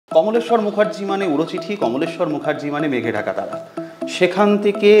কমলেশ্বর মুখার্জি মানে উড়োচিঠি, কমলেশ্বর মুখার্জি মানে মেঘে ঢাকা তারা। সেখান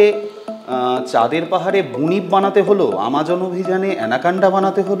থেকে চাঁদের পাহাড়ে বুনিপ বানাতে হলো, আমাজন অভিযানে অ্যানাকান্ডা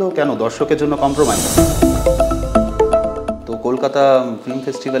বানাতে হলো, কেন দর্শকের জন্য কম্প্রোমাইজ? তো কলকাতা ফিল্ম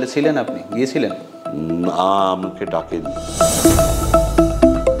ফেস্টিভ্যালে ছিলেন, আপনি গিয়েছিলেন? আমাকে ডাকেনি।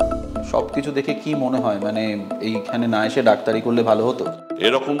 সব কিছু দেখে কি মনে হয়, মানে এইখানে না এসে ডাক্তারি করলে ভালো হতো?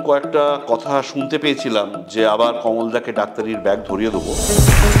 এরকম কয়েকটা কথা শুনতে পেয়েছিলাম যে আবার কমলদাকে ডাক্তারির ব্যাগ ধরিয়ে দেবো।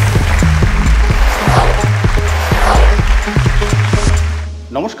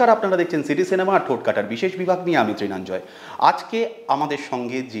 নমস্কার, আপনারা দেখছেন সিটি সিনেমা আর ঠোঁট কাটার বিশেষ বিভাগ নিয়ে আমি ত্রিনাঞ্জয়। আজকে আমাদের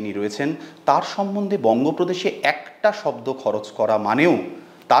সঙ্গে যিনি রয়েছেন তার সম্বন্ধে বঙ্গপ্রদেশে একটা শব্দ খরচ করা মানেও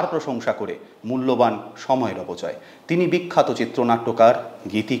তার প্রশংসা করে মূল্যবান সময়ের অপচয়। তিনি বিখ্যাত চিত্রনাট্যকার,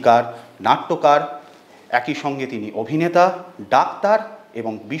 গীতিকার, নাট্যকার, একই সঙ্গে তিনি অভিনেতা, ডাক্তার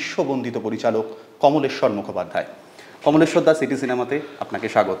এবং বিশ্ববন্দিত পরিচালক কমলেশ্বর মুখোপাধ্যায়। কমলেশ্বর দা, সিটি সিনেমাতে আপনাকে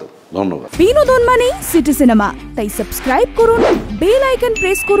স্বাগত। ধন্যবাদ। বিনোদন মানে সিটি সিনেমা, তাই সাবস্ক্রাইব করুন, বেল আইকন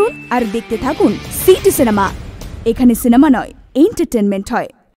প্রেস করুন আর দেখতে থাকুন সিটি সিনেমা। এখানে সিনেমা নয়, এন্টারটেনমেন্ট হয়।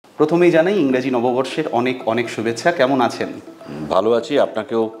 প্রথমেই জানাই ইংরেজি নববর্ষের অনেক অনেক শুভেচ্ছা। কেমন আছেন? ভালো আছি,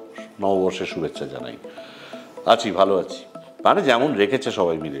 আপনাকেও নববর্ষের শুভেচ্ছা জানাই। আছি, ভালো আছি, মানে যেমন রেখেছে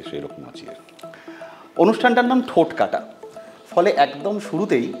সবাই মিলে সেরকম আছি। অনুষ্ঠানটার নাম ঠোঁট কাটা, ফলে একদম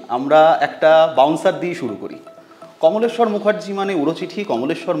শুরুতেই আমরা একটা বাউন্সার দিয়ে শুরু করি। কমলেশ্বর মুখার্জি মানে উড়োচিঠি,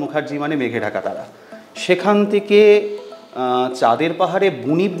 কমলেশ্বর মুখার্জি মানে মেঘে ঢাকা তারা। সেখান থেকে চাঁদের পাহাড়ে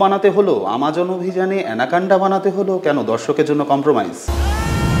বুনিপ বানাতে হলো, আমাজন অভিযানে অ্যানাকান্ডা বানাতে হলো, কেন দর্শকের জন্য কম্প্রোমাইজ?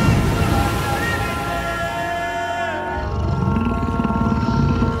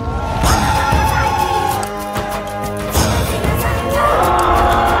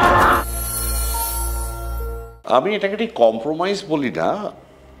 আমি এটাকে ঠিক কম্প্রোমাইজ বলি না,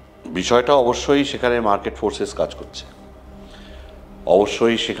 বিষয়টা অবশ্যই সেখানে মার্কেট ফোর্সেস কাজ করছে,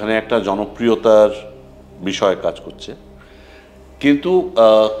 অবশ্যই সেখানে একটা জনপ্রিয়তার বিষয় কাজ করছে, কিন্তু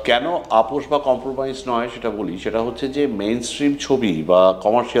কেন আপোষ বা কম্প্রোমাইজ নয় সেটা বলি। সেটা হচ্ছে যে মেইন স্ট্রিম ছবি বা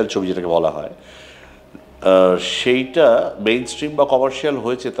কমার্শিয়াল ছবি যেটাকে বলা হয়, সেইটা মেইন স্ট্রিম বা কমার্শিয়াল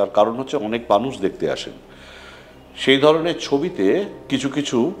হয়েছে তার কারণ হচ্ছে অনেক মানুষ দেখতে আসেন সেই ধরনের ছবিতে। কিছু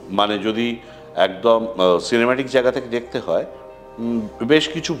কিছু মানে যদি একদম সিনেম্যাটিক জায়গা থেকে দেখতে হয়, বেশ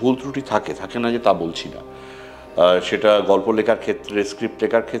কিছু ভুল ত্রুটি থাকে না যে তা বলছি না। সেটা গল্প লেখার ক্ষেত্রে, স্ক্রিপ্ট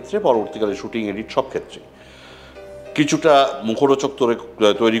লেখার ক্ষেত্রে, পরবর্তীকালে শুটিং, এডিট সব ক্ষেত্রে কিছুটা মুখরোচক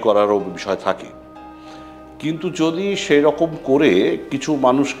তৈরি করারও বিষয় থাকে। কিন্তু যদি সেই রকম করে কিছু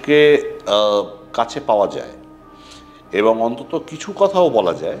মানুষকে কাছে পাওয়া যায় এবং অন্তত কিছু কথাও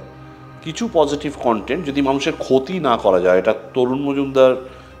বলা যায়, কিছু পজিটিভ কন্টেন্ট যদি মানুষের ক্ষতি না করা যায়, এটা তরুণ মজুমদার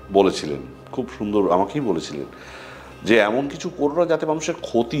বলেছিলেন, খুব সুন্দর আমাকেই বলেছিলেন যে এমন কিছু করো না যাতে মানুষের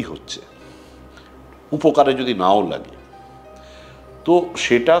ক্ষতি হচ্ছে, উপকারে যদি নাও লাগে, তো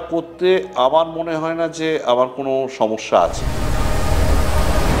সেটা করতে আমার মনে হয় না যে আমার কোনো সমস্যা আছে।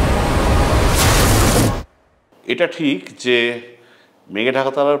 এটা ঠিক যে মেঘে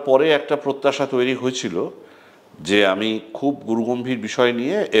ঢাকা তারার পরে একটা প্রত্যাশা তৈরি হয়েছিল যে আমি খুব গুরুগম্ভীর বিষয়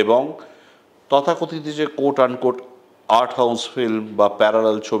নিয়ে এবং তথাকথিত যে coat unquote art house film বা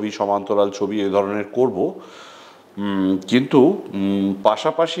প্যারালাল ছবি, সমান্তরাল ছবি এ ধরনের করব। কিন্তু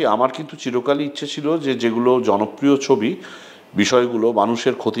পাশাপাশি আমার কিন্তু চিরকালই ইচ্ছে ছিল যে যেগুলো জনপ্রিয় ছবি, বিষয়গুলো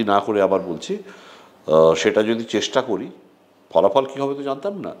মানুষের ক্ষতি না করে, আবার বলছি, সেটা যদি চেষ্টা করি, ফলাফল কী হবে তো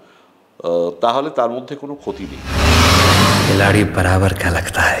জানতাম না, তাহলে তার মধ্যে কোনো ক্ষতি নেই। খিলাড়ি বরাবর কা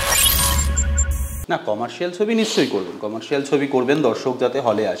লাগতা হ্যায়। না, কমার্শিয়াল ছবি নিশ্চয়ই করবেন, কমার্শিয়াল ছবি করবেন দর্শক যাতে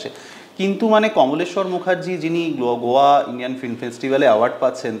হলে আসে। কিন্তু মানে কমলেশ্বর মুখার্জি যিনি গোয়া ইন্ডিয়ান ফিল্ম ফেস্টিভ্যালে অ্যাওয়ার্ড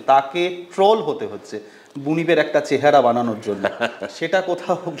পাচ্ছেন, তাকে ট্রোল হতে হচ্ছে বুনিপের একটা চেহারা বানানোর জন্য। সেটা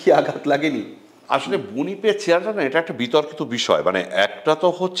কোথাও কি আঘাত লাগেনি? আসলে বুনিপের চেহারাটা না, এটা একটা বিতর্কিত বিষয়। মানে একটা তো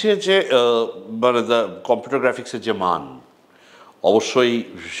হচ্ছে যে মানে কম্পিউটার গ্রাফিক্সের যে মান, অবশ্যই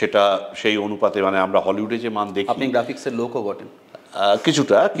সেটা সেই অনুপাতে, মানে আমরা হলিউডে যে মান দেখি, আপনি গ্রাফিক্সের লোকও বটেন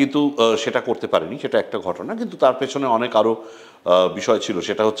কিছুটা, কিন্তু সেটা করতে পারিনি, সেটা একটা ঘটনা। কিন্তু তার পেছনে অনেক আরও বিষয় ছিল।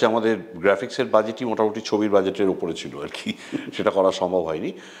 সেটা হচ্ছে আমাদের গ্রাফিক্সের বাজেটই মোটামুটি ছবির বাজেটের উপরে ছিল আর কি, সেটা করা সম্ভব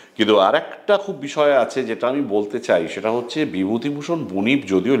হয়নি। কিন্তু আর একটা খুব বিষয় আছে যেটা আমি বলতে চাই, সেটা হচ্ছে বিভূতিভূষণ বুনিপ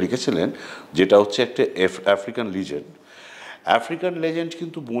যদিও লিখেছিলেন, যেটা হচ্ছে একটা আফ্রিকান লিজেন্ড। আফ্রিকান লেজেন্ড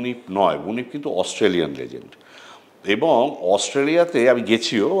কিন্তু বুনিপ নয়, বুনিপ কিন্তু অস্ট্রেলিয়ান লেজেন্ড। এবং অস্ট্রেলিয়াতে আমি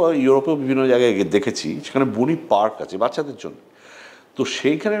গেছিও, ইউরোপেও বিভিন্ন জায়গায় দেখেছি, সেখানে বুনিপ পার্ক আছে বাচ্চাদের জন্য। তো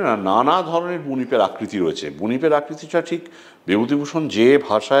সেইখানে না নানা ধরনের বুনিপের আকৃতি রয়েছে। বুনিপের আকৃতিটা ঠিক বিভূতিভূষণ যে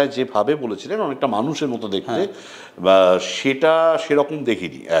ভাষায় যেভাবে বলেছিলেন, অনেকটা মানুষের মতো দেখতে, বা সেটা সেরকম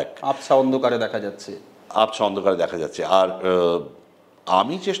দেখিনি। আবছা অন্ধকারে দেখা যাচ্ছে, আবছা অন্ধকারে দেখা যাচ্ছে। আর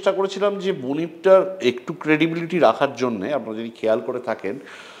আমি চেষ্টা করেছিলাম যে বুনিপটার একটু ক্রেডিবিলিটি রাখার জন্যে, আপনারা যদি খেয়াল করে থাকেন,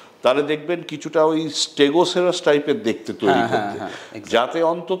 তাহলে দেখবেন কিছুটা ওই স্টেগোসেরাস টাইপের দেখতে তৈরি করতে, যাতে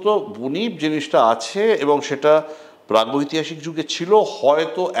অন্তত বুনিপ জিনিসটা আছে এবং সেটা প্রাগৈতিহাসিক যুগে ছিল,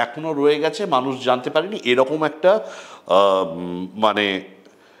 হয়তো এখনো রয়ে গেছে, মানুষ জানতে পারেনি, এরকম একটা মানে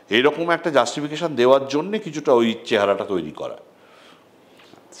এইরকম একটা জাস্টিফিকেশন দেওয়ার জন্য কিছুটা ওই চেহারাটা তৈরি করা।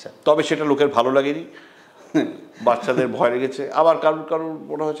 আচ্ছা, তবে সেটা লোকের ভালো লাগেনি, বাচ্চাদের ভয় লেগেছে, আবার কারুর কারুর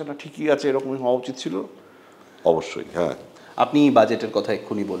মনে হয়েছে না ঠিকই আছে, এরকমই হওয়া উচিত ছিল। অবশ্যই হ্যাঁ, আপনি বাজেটের কথা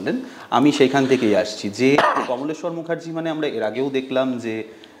এক্ষুনি বললেন, আমি সেইখান থেকেই আসছি যে কমলেশ্বর মুখার্জি মানে আমরা এর আগেও দেখলাম যে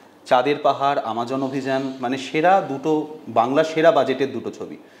চাঁদের পাহাড়, আমাজন অভিযান, মানে সেরা দুটো বাংলা সেরা বাজেটের দুটো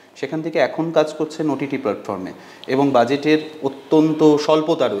ছবি, সেখান থেকে এখন কাজ করছে ওটিটি প্ল্যাটফর্মে এবং বাজেটের অত্যন্ত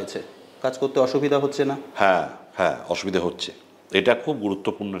স্বল্পতা রয়েছে, কাজ করতে অসুবিধা হচ্ছে না? হ্যাঁ হ্যাঁ, অসুবিধা হচ্ছে, এটা খুব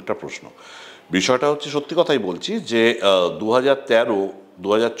গুরুত্বপূর্ণ একটা প্রশ্ন। বিষয়টা হচ্ছে, সত্যি কথাই বলছি যে 2013,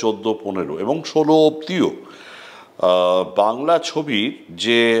 2014, 15 এবং 16 অব্দিও বাংলা ছবির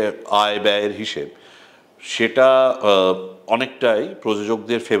যে আয় ব্যয়ের হিসেব, সেটা অনেকটাই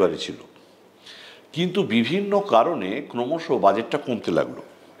প্রযোজকদের ফেভারে ছিল, কিন্তু বিভিন্ন কারণে ক্রমশ বাজেটটা কমতে লাগলো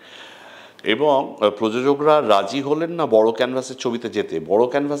এবং প্রযোজকরা রাজি হলেন না বড় ক্যানভাসের ছবিতে যেতে। বড়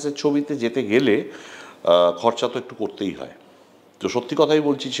ক্যানভাসের ছবিতে যেতে গেলে খরচা তো একটু করতেই হয়। তো সত্যি কথাই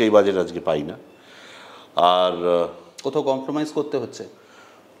বলছি, সেই বাজেট আজকে পাই না, আর কোথাও কম্প্রোমাইজ করতে হচ্ছে।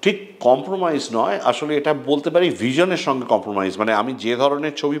 ঠিক কম্প্রোমাইজ নয়, আসলে এটা বলতে পারি ভিশনের সঙ্গে কম্প্রোমাইজ। মানে আমি যে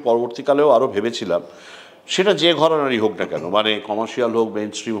ধরনের ছবি পরবর্তীকালেও আরও ভেবেছিলাম, সেটা যে ঘরানারই হোক না কেন, মানে কমার্শিয়াল হোক,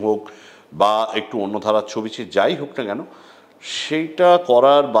 মেইন স্ট্রিম হোক, বা একটু অন্য ধারার ছবি সে যাই হোক না কেন, সেইটা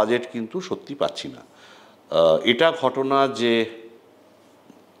করার বাজেট কিন্তু সত্যি পাচ্ছি না। এটা ঘটনা যে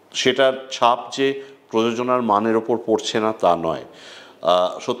সেটার ছাপ যে প্রযোজনার মানের ওপর পড়ছে না তা নয়।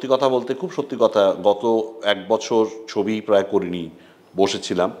 সত্যি কথা বলতে, খুব সত্যি কথা, গত 1 বছর ছবি প্রায় করিনি,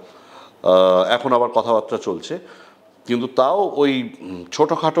 বসেছিলাম, এখন আবার কথাবার্তা চলছে, কিন্তু তাও ওই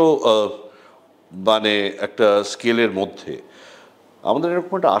ছোটোখাটো মানে একটা স্কেলের মধ্যে আমাদের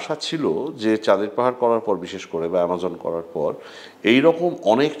এরকম একটা আশা ছিল যে চাঁদের পাহাড় করার পর, বিশেষ করে বা অ্যামাজন করার পর, এই রকম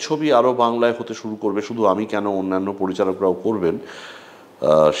অনেক ছবি আরও বাংলায় হতে শুরু করবে, শুধু আমি কেন, অন্যান্য পরিচালকরাও করবেন,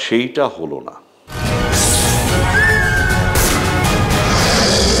 সেইটা হলো না।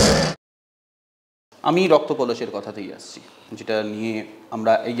 আমি রক্তপলাশের কথাতেই আসছি, যেটা নিয়ে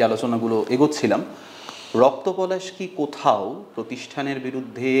আমরা এই আলোচনাগুলো এগোচ্ছিলাম। রক্তপলাশ কি কোথাও প্রতিষ্ঠানের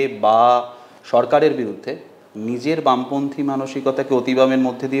বিরুদ্ধে বা সরকারের বিরুদ্ধে নিজের বামপন্থী মানসিকতাকে অতিবামের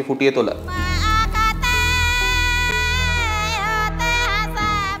মধ্যে দিয়ে ফুটিয়ে তোলা?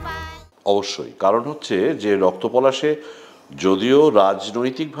 অবশ্যই, কারণ হচ্ছে যে রক্তপলাশে যদিও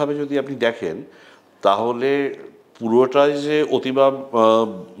রাজনৈতিকভাবে যদি আপনি দেখেন, তাহলে পুরোটাই যে অতিবাম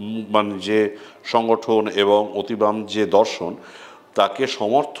মানে যে সংগঠন এবং অতিবাম যে দর্শন, তাকে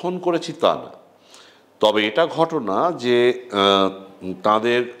সমর্থন করেছি তা না। তবে এটা ঘটনা যে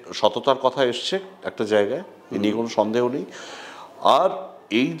তাদের সততার কথা এসছে একটা জায়গায়, এ নিয়ে কোনো সন্দেহ নেই। আর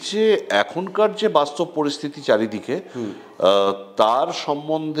এই যে এখনকার যে বাস্তব পরিস্থিতি চারিদিকে, তার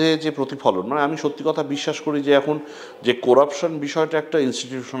সম্বন্ধে যে প্রতিফলন, মানে আমি সত্যি কথা বিশ্বাস করি যে এখন যে করাপশন বিষয়টা একটা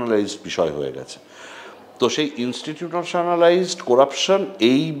ইনস্টিটিউশনালাইজড বিষয় হয়ে গেছে। তো সেই ইনস্টিটিউশনালাইজড করাপশন,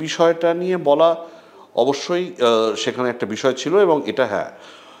 এই বিষয়টা নিয়ে বলা অবশ্যই সেখানে একটা বিষয় ছিল। এবং এটা হ্যাঁ,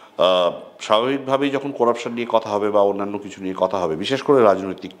 স্বাভাবিকভাবেই যখন করাপশন নিয়ে কথা হবে বা অন্যান্য কিছু নিয়ে কথা হবে, বিশেষ করে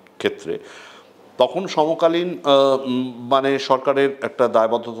রাজনৈতিক ক্ষেত্রে, তখন সমকালীন মানে সরকারের একটা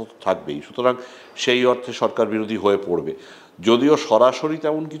দায়বদ্ধতা থাকবেই। সুতরাং সেই অর্থে সরকার বিরোধী হয়ে পড়বে, যদিও সরাসরি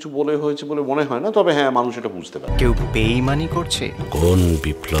তেমন কিছু বলে হয়েছে বলে মনে হয় না। তবে হ্যাঁ, মানুষ এটা বুঝতে পারে। কেউ বেইমানি করছে, কোন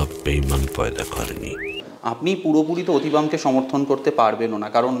বিপ্লব বেইমান পয়দা করেনি? আপনি পুরোপুরি তো অতিবামকে সমর্থন করতে পারবেনও না,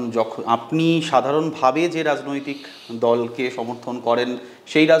 কারণ যখন আপনি সাধারণভাবে যে রাজনৈতিক দলকে সমর্থন করেন,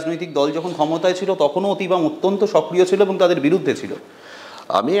 সেই রাজনৈতিক দল যখন ক্ষমতায় ছিল তখনও অতিবাম অত্যন্ত সক্রিয় ছিল এবং তাদের বিরুদ্ধে ছিল।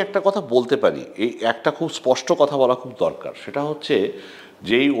 আমি একটা কথা বলতে পারি, এই একটা খুব স্পষ্ট কথা বলা খুব দরকার, সেটা হচ্ছে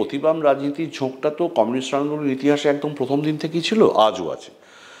যে এই অতিবাম রাজনীতির ঝোঁকটা তো কমিউনিস্ট আন্দোলনের ইতিহাসে একদম প্রথম দিন থেকেই ছিল, আজও আছে।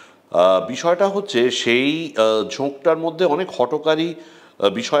 বিষয়টা হচ্ছে সেই ঝোঁকটার মধ্যে অনেক হঠকারী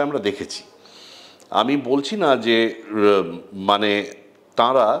বিষয় আমরা দেখেছি। আমি বলছি না যে মানে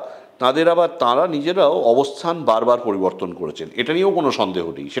তাঁরা নিজেরাও অবস্থান বারবার পরিবর্তন করেছেন, এটা নিয়েও কোনো সন্দেহ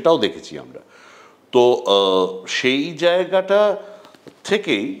নেই, সেটাও দেখেছি আমরা। তো সেই জায়গাটা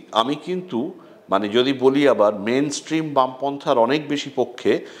থেকেই আমি কিন্তু মানে যদি বলি আবার মেন স্ট্রিম বামপন্থার অনেক বেশি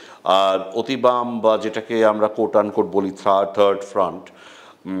পক্ষে, আর অতিবাম বা যেটাকে আমরা কোট আনকোট বলি থার্ড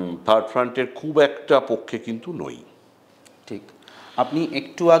ফ্রন্টের খুব একটা পক্ষে কিন্তু নই। ঠিক। আপনি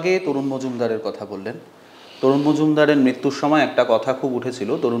একটু আগে তরুণ মজুমদারের কথা বললেন। তরুণ মজুমদারের মৃত্যুর সময় একটা কথা খুব উঠেছিল,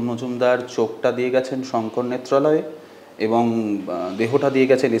 তরুণ মজুমদার চোখটা দিয়ে গেছেন শঙ্কর নেত্রালয়ে এবং দেহটা দিয়ে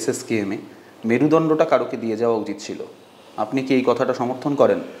গেছেন SSKM-এ। মেরুদণ্ডটা কারোকে দিয়ে যাওয়া উচিত ছিল। আপনি কি এই কথাটা সমর্থন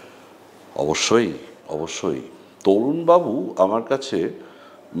করেন? অবশ্যই অবশ্যই তরুণবাবু আমার কাছে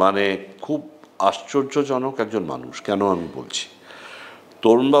মানে খুব আশ্চর্যজনক একজন মানুষ। কেন আমি বলছি,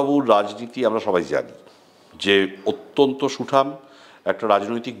 তরুণবাবুর রাজনীতি আমরা সবাই জানি যে অত্যন্ত সুঠাম একটা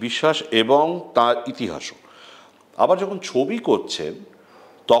রাজনৈতিক বিশ্বাস এবং তার ইতিহাসও। আবার যখন ছবি করছেন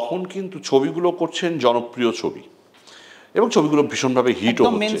তখন কিন্তু ছবিগুলো করছেন জনপ্রিয় ছবি এবং ছবিগুলো ভীষণভাবে হিটও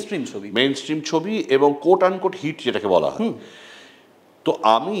হচ্ছে, মেইন স্ট্রিম ছবি এবং কোট আনকোট হিট যেটাকে বলা হয়। তো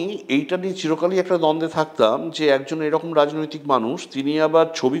আমি এইটা নিয়ে চিরকালই একটা দ্বন্দ্বে থাকতাম যে একজন এরকম রাজনৈতিক মানুষ তিনি আবার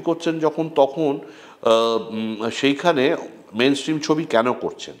ছবি করছেন যখন তখন সেইখানে মেইন স্ট্রিম ছবি কেন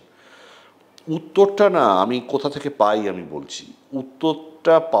করছেন। উত্তরটা না আমি কোথা থেকে পাই আমি বলছি,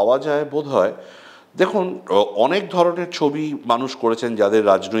 উত্তরটা পাওয়া যায় বোধহয়। দেখুন, অনেক ধরনের ছবি মানুষ করেছেন যাদের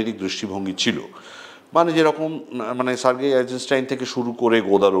রাজনৈতিক দৃষ্টিভঙ্গি ছিল, মানে যেরকম মানে সার্গে আইজেনস্টাইন থেকে শুরু করে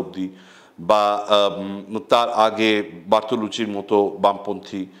গোদার অবধি, বা তার আগে বার্তলুচির মতো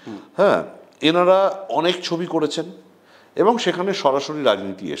বামপন্থী, হ্যাঁ, এনারা অনেক ছবি করেছেন এবং সেখানে সরাসরি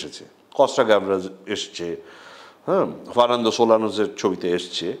রাজনীতি এসেছে। কস্টা গ্যাভরাজ এসছে, হ্যাঁ, ফার্নান্দো সোলানোজের ছবিতে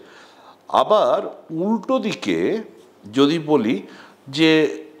এসছে। আবার উল্টো দিকে যদি বলি যে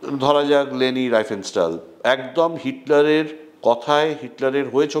ধরা যাক লেনি রাইফেনস্টাল একদম হিটলারের কথায় হিটলারের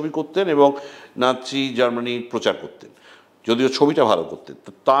হয়ে ছবি করতেন এবং নাৎসি জার্মানি প্রচার করতেন, যদিও ছবিটা ভালো করতেন,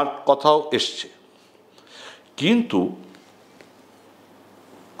 তো তার কথাও এসছে। কিন্তু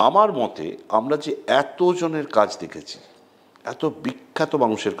আমার মতে আমরা যে এতজনের কাজ দেখেছি, এত বিখ্যাত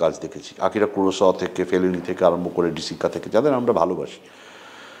মানুষের কাজ দেখেছি, আকিরা কুরোসাওয়া থেকে ফেলিনি থেকে আরম্ভ করে ডিসিকা থেকে, যাদের আমরা ভালোবাসি,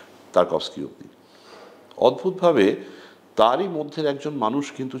 তারকভস্কি অবধি, অদ্ভুতভাবে তারই মধ্যে একজন মানুষ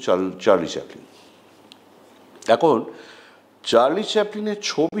কিন্তু চার্লি চ্যাপলিন। এখন চার্লি চ্যাপলিনের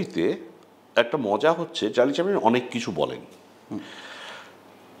ছবিতে একটা মজা হচ্ছে, চার্লি চ্যাপলিন অনেক কিছু বলেন,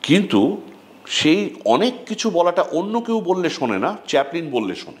 কিন্তু সেই অনেক কিছু বলাটা অন্য কেউ বললে শোনে না, চ্যাপলিন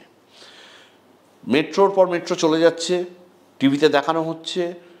বললে শোনে। মেট্রোর পর মেট্রো চলে যাচ্ছে, টিভিতে দেখানো হচ্ছে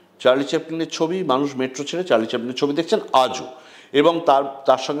চার্লি চ্যাপলিনের ছবি, মানুষ মেট্রো ছেড়ে চার্লি চ্যাপলিনের ছবি দেখছেন আজও, এবং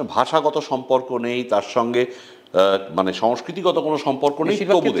তার সঙ্গে ভাষাগত সম্পর্ক নেই, তার সঙ্গে মানে সংস্কৃতিগত কোনো সম্পর্ক নেই,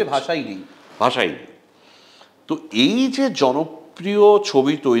 ভাষাই নেই। তো এই যে জনপ্রিয়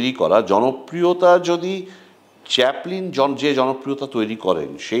ছবি তৈরি করা, জনপ্রিয়তা যদি চ্যাপলিন যে জনপ্রিয়তা তৈরি করেন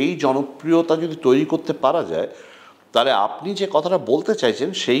সেই জনপ্রিয়তা যদি তৈরি করতে পারা যায়, তাহলে আপনি যে কথাটা বলতে চাইছেন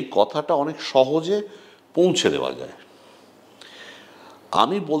সেই কথাটা অনেক সহজে পৌঁছে দেওয়া যায়।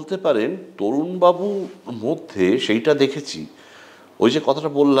 আমি বলতে পারেন তরুণবাবুর মধ্যে সেইটা দেখেছি। ওই যে কথাটা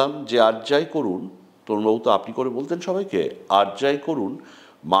বললাম যে আর যাই করুন, তরুণবাবু তো আপনি করে বলতেন সবাইকে, আর যাই করুন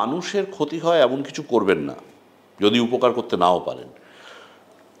মানুষের ক্ষতি হয় এমন কিছু করবেন না যদি উপকার করতে নাও পারেন।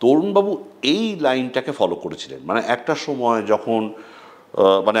 তরুণবাবু এই লাইনটাকে ফলো করেছিলেন। মানে একটা সময় যখন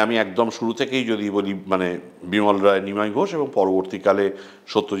মানে আমি একদম শুরু থেকেই যদি বলি, মানে বিমল রায়, নিমাই ঘোষ এবং পরবর্তীকালে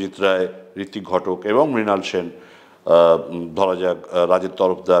সত্যজিৎ রায়, ঋত্বিক ঘটক এবং মৃণাল সেন, ধরা যাক রাজের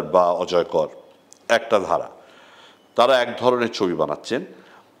তরফদার বা অজয় কর, একটা ধারা, তারা এক ধরনের ছবি বানাচ্ছেন,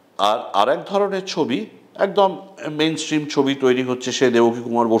 আর এক ধরনের ছবি একদম মেইন স্ট্রিম ছবি তৈরি হচ্ছে, সে দেবকী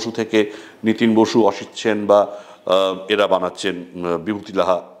কুমার বসু থেকে নিতিন বসু, অসিত সেন বা এরা বানাচ্ছেন, বিভূতি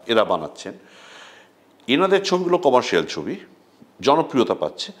লাহা এরা বানাচ্ছেন। এনাদের ছবিগুলো কমার্শিয়াল ছবি, জনপ্রিয়তা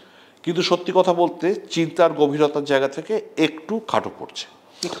পাচ্ছে, কিন্তু সত্যি কথা বলতে চিন্তার গভীরতার জায়গা থেকে একটু খাটো পড়ছে,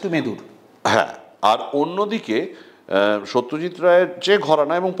 একটু মেদুর। হ্যাঁ, আর অন্যদিকে সত্যজিৎ রায়ের যে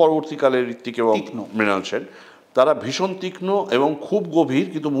ঘরানা এবং পরবর্তীকালে ঋত্বিক এবং মৃণাল সেন, তারা ভীষণ তীক্ষ্ণ এবং খুব গভীর।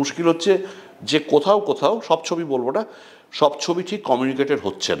 কিন্তু মুশকিল হচ্ছে যে কোথাও কোথাও, সব ছবি বলবো না, সব ছবি ঠিক কমিউনিকেটেড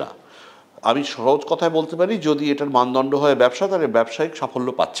হচ্ছে না। আমি সহজ কথায় বলতে পারি, যদি এটার মানদণ্ড হয় ব্যবসা, তাহলে ব্যবসায়িক সাফল্য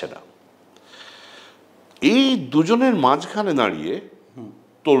পাচ্ছে না। এই দুজনের মাঝখানে দাঁড়িয়ে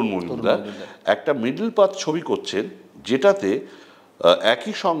তরুণ মজুমদার একটা মিডল পাথ ছবি করছেন, যেটাতে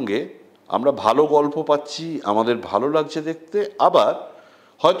একই সঙ্গে আমরা ভালো গল্প পাচ্ছি, আমাদের ভালো লাগছে দেখতে, আবার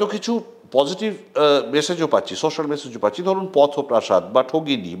হয়তো কিছু পজিটিভ মেসেজও পাচ্ছি, সোশ্যাল মেসেজও পাচ্ছি। ধরুন পথপ্রাসাদ বা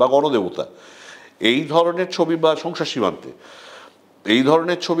ঠগিনী বা গণদেবতা, এই ধরনের ছবি, বা সংসার সীমান্তে, এই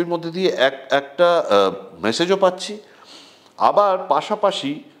ধরনের ছবির মধ্যে দিয়ে একটা মেসেজও পাচ্ছি, আবার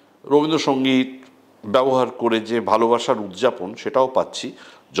পাশাপাশি রবীন্দ্রসঙ্গীত ব্যবহার করে যে ভালোবাসার উদযাপন সেটাও পাচ্ছি,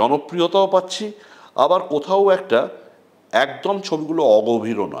 জনপ্রিয়তাও পাচ্ছি, আবার কোথাও একটা একদম ছবিগুলো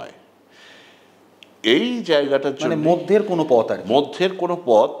অগভীরও নয়। এই জায়গাটার জন্য মধ্যের কোনো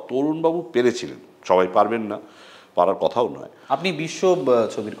পথ তরুণবাবু পেরেছিলেন। সবাই পারবেন না, পারার কথাও নয়। আপনি বিশ্ব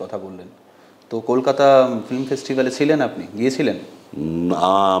ছবির কথা বললেন, তো কলকাতা ফিল্ম ফেস্টিভ্যালে ছিলেন, আপনি গিয়েছিলেন?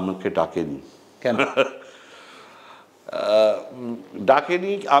 না, আমাকে ডাকেনি। কেন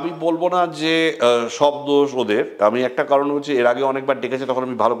ডাকেনি আমি বলবো না যে সব দোষ ওদের। আমি একটা কারণ হচ্ছে, এর আগে অনেকবার ডেকেছে, তখন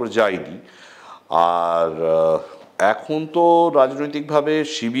আমি ভালো করে যাইনি। আর এখন তো রাজনৈতিকভাবে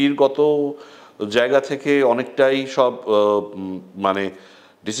শিবিরগত জায়গা থেকে অনেকটাই সব মানে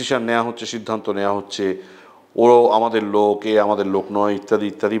ডিসিশন নেওয়া হচ্ছে, সিদ্ধান্ত নেওয়া হচ্ছে, ও আমাদের লোক, এ আমাদের লোক নয়, ইত্যাদি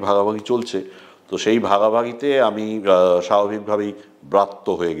ইত্যাদি ভাগাভাগি চলছে। তো সেই ভাগাভাগিতে আমি স্বাভাবিকভাবেই ব্রাত্য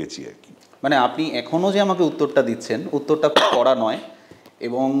হয়ে গেছি আর কি। মানে আপনি এখনও যে আমাকে উত্তরটা দিচ্ছেন, উত্তরটা খুব কড়া নয়।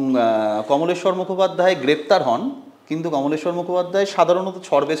 এবং কমলেশ্বর মুখোপাধ্যায় গ্রেপ্তার হন, কিন্তু কমলেশ্বর মুখোপাধ্যায় সাধারণত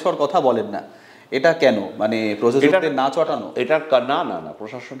ছড়বেছড় কথা বলেন না। এটা কেন? মানে প্রযোজকদের না চটানো? এটা না না না,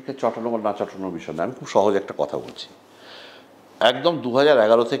 প্রশাসনকে চটানো বা না চটানোর বিষয় না। আমি খুব সহজ একটা কথা বলছি। একদম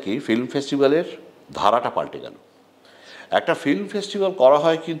 2011 থেকেই ফিল্ম ফেস্টিভ্যালের ধারাটা পাল্টে গেল। একটা ফিল্ম ফেস্টিভ্যাল করা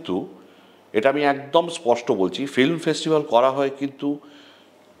হয় কিন্তু, এটা আমি একদম স্পষ্ট বলছি, ফিল্ম ফেস্টিভ্যাল করা হয় কিন্তু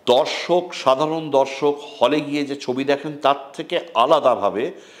দর্শক, সাধারণ দর্শক হলে গিয়ে যে ছবি দেখেন তার থেকে আলাদাভাবে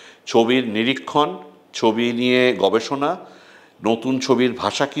ছবির নিরীক্ষণ, ছবি নিয়ে গবেষণা, নতুন ছবির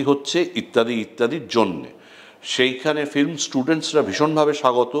ভাষা কী হচ্ছে ইত্যাদি ইত্যাদির জন্যে সেইখানে ফিল্ম স্টুডেন্টসরা ভীষণভাবে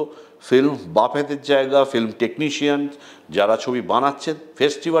স্বাগত। ফিল্ম বাফেদের জায়গা, ফিল্ম টেকনিশিয়ান যারা ছবি বানাচ্ছেন,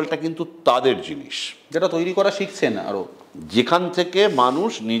 ফেস্টিভ্যালটা কিন্তু তাদের জিনিস, যেটা তৈরি করা শিখছেন আরও, যেখান থেকে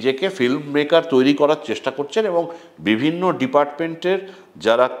মানুষ নিজেকে ফিল্ম মেকার তৈরি করার চেষ্টা করছেন এবং বিভিন্ন ডিপার্টমেন্টের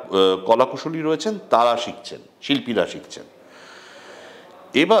যারা কলাকুশলী রয়েছেন তারা শিখছেন, শিল্পীরা শিখছেন।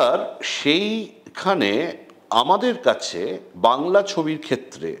 এবার সেইখানে আমাদের কাছে বাংলা ছবির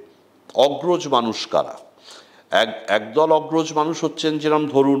ক্ষেত্রে অগ্রজ মানুষ কারা? একদল অগ্রজ মানুষ হচ্ছেন, যেরকম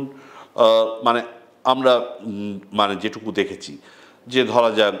ধরুন মানে আমরা মানে যেটুকু দেখেছি, যে ধরা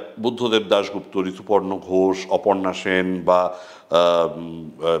যাক বুদ্ধদেব দাশগুপ্ত, ঋতুপর্ণ ঘোষ, অপর্ণা সেন বা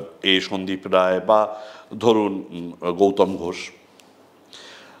সন্দীপ রায় বা ধরুন গৌতম ঘোষ,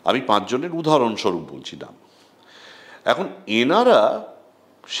 আমি 5 জনের উদাহরণস্বরূপ বলছি নাম। এখন এনারা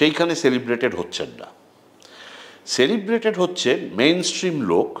সেইখানে সেলিব্রেটেড হচ্ছেন না, সেলিব্রেটেড হচ্ছেন মেইন স্ট্রিম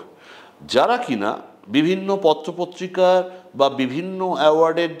লোক, যারা কিনা বিভিন্ন পত্রপত্রিকার বা বিভিন্ন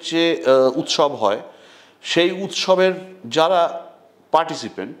অ্যাওয়ার্ডের যে উৎসব হয় সেই উৎসবের যারা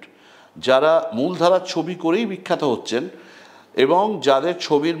পার্টিসিপেন্ট, যারা মূলধারার ছবি করেই বিখ্যাত হচ্ছেন এবং যাদের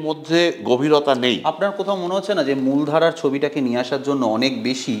ছবির মধ্যে গভীরতা নেই। আপনার কোথাও মনে হচ্ছে না যে মূলধারার ছবিটাকে নিয়ে আসার জন্য অনেক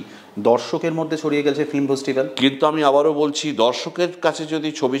বেশি দর্শকের মধ্যে ছড়িয়ে গেছে ফিল্ম ফেস্টিভ্যাল? কিন্তু আমি আবারও বলছি, দর্শকের কাছে যদি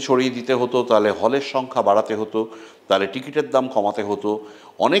ছবি ছড়িয়ে দিতে হতো তাহলে হলের সংখ্যা বাড়াতে হতো, তাহলে টিকিটের দাম কমাতে হতো,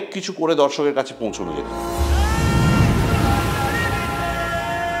 অনেক কিছু করে দর্শকের কাছে পৌঁছানো যেত।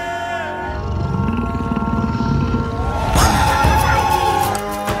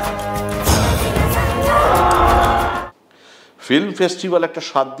 ফিল্ম ফেস্টিভ্যাল একটা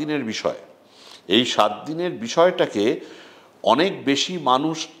 7 দিনের বিষয়। এই 7 দিনের বিষয়টাকে অনেক বেশি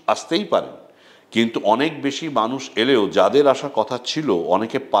মানুষ আসতেই পারেন, কিন্তু অনেক বেশি মানুষ এলেও যাদের আসার কথা ছিল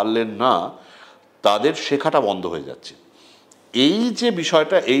অনেকে পারলেন না, তাদের শেখাটা বন্ধ হয়ে যাচ্ছে। এই যে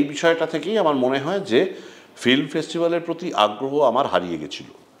বিষয়টা, এই বিষয়টা থেকেই আমার মনে হয় যে ফিল্ম ফেস্টিভ্যালের প্রতি আগ্রহ আমার হারিয়ে গেছিল।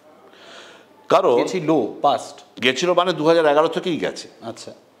 কারণ গেছিল মানে 2011 থেকেই গেছে।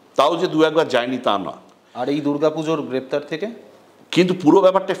 আচ্ছা, তাও যে 2-1 বার যায়নি তা না। আর এই দুর্গাপুজোর গ্রেপ্তার থেকে কিন্তু পুরো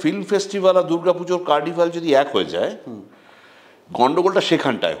ব্যাপারটা ফিল্ম ফেস্টিভ্যাল আর দুর্গাপুজোর কার্নিভাল যদি এক হয়ে যায়, গন্ডগোলটা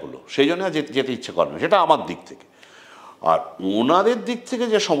সেখানটায় হলো, সেই জন্য যেতে ইচ্ছে করে না, সেটা আমার দিক থেকে। আর ওনাদের দিক থেকে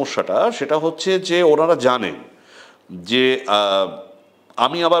যে সমস্যাটা, সেটা হচ্ছে যে ওনারা জানেন যে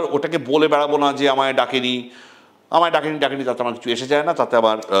আমি আবার ওটাকে বলে বেড়াবো না যে আমায় ডাকেনি তাতে আমার কিছু এসে যায় না, তাতে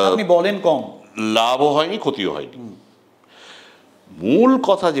আবার আপনি বলেন কম, লাভও হয়নি, ক্ষতিও হয়নি। মূল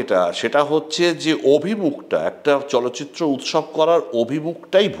কথা যেটা, সেটা হচ্ছে যে অভিমুখটা, একটা চলচ্চিত্র উৎসব করার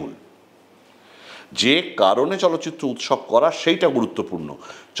অভিমুখটাই ভুল। যে কারণে চলচ্চিত্র উৎসব করা সেইটা গুরুত্বপূর্ণ।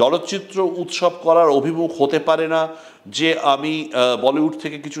 চলচ্চিত্র উৎসব করার অভিমুখ হতে পারে না যে আমি বলিউড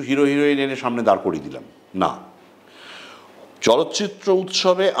থেকে কিছু হিরো হিরোইন এনে সামনে দাঁড় করিয়ে দিলাম, না। চলচ্চিত্র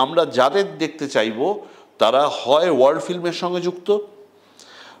উৎসবে আমরা যাদের দেখতে চাইব তারা হয় ওয়ার্ল্ড ফিল্মের সঙ্গে যুক্ত,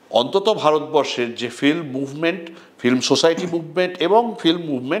 অন্তত ভারতবর্ষের যে film movement, film society movement এবং ফিল্ম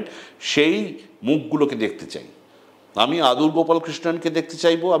মুভমেন্ট, সেই মুখগুলোকে দেখতে চাই। আমি আদুর গোপাল কৃষ্ণনকে দেখতে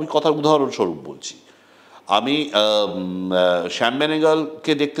চাইবো, আমি কথার উদাহরণস্বরূপ বলছি। আমি শ্যাম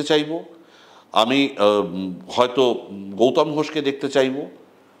বেনেগালকে দেখতে চাইবো, আমি হয়তো গৌতম ঘোষকে দেখতে চাইবো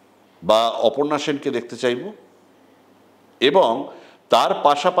বা অপর্ণা সেনকে দেখতে চাইবো, এবং তার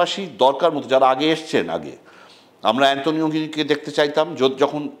পাশাপাশি দরকার মতো যারা আগে এসছেন, আগে আমরা অ্যান্টনিও গিরিকে দেখতে চাইতাম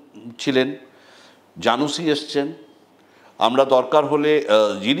যখন ছিলেন, জানুসি এসছেন, আমরা দরকার হলে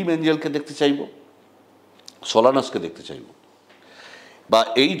জিনি মেঞ্জেলকে দেখতে চাইব, সোলানাসকে দেখতে চাইব, বা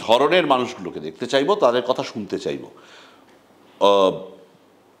এই ধরনের মানুষগুলোকে দেখতে চাইব, তাদের কথা শুনতে চাইব।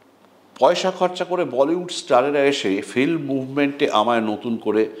 পয়সা খরচা করে বলিউড স্টারেরা এসে ফিল্ম মুভমেন্টে আমায় নতুন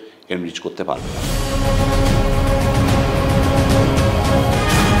করে এনরিচ করতে পারবে না।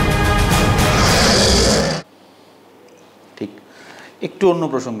 একটু অন্য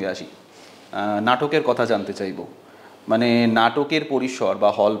প্রসঙ্গে আসি, নাটকের কথা জানতে চাইব। মানে নাটকের পরিসর বা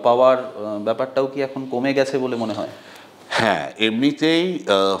হল পাওয়ার ব্যাপারটাও কি এখন কমে গেছে বলে মনে হয়? হ্যাঁ, এমনিতেই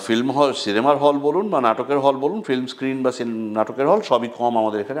ফিল্ম হল, সিনেমার হল বলুন বা নাটকের হল বলুন, ফিল্ম স্ক্রিন বা নাটকের হল সবই কম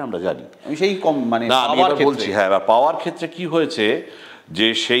আমাদের এখানে, আমরা জানি। আমি সেই কম মানে না, আমি এবার বলছি, হ্যাঁ, এবার পাওয়ার ক্ষেত্রে কি হয়েছে যে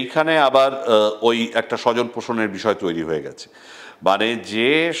সেইখানে আবার ওই একটা স্বজন পোষণের বিষয় তৈরি হয়ে গেছে। মানে যে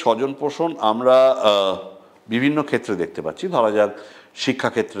স্বজন পোষণ আমরা বিভিন্ন ক্ষেত্রে দেখতে পাচ্ছি, ধরা যাক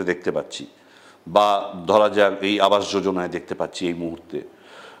শিক্ষাক্ষেত্রে দেখতে পাচ্ছি, বা ধরা যাক এই আবাস যোজনায় দেখতে পাচ্ছি এই মুহূর্তে,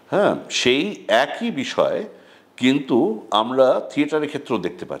 হ্যাঁ, সেই একই বিষয় কিন্তু আমরা থিয়েটারের ক্ষেত্রেও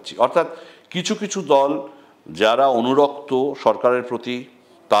দেখতে পাচ্ছি। অর্থাৎ কিছু কিছু দল যারা অনুরক্ত সরকারের প্রতি,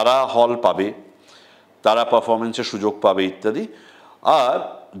 তারা হল পাবে, তারা পারফরমেন্সের সুযোগ পাবে ইত্যাদি। আর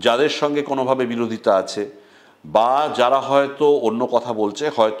যাদের সঙ্গে কোনোভাবে বিরোধিতা আছে বা যারা হয়তো অন্য কথা বলছে,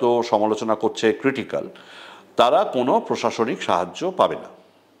 হয়তো সমালোচনা করছে, ক্রিটিক্যাল, তারা কোনো প্রশাসনিক সাহায্য পাবে না।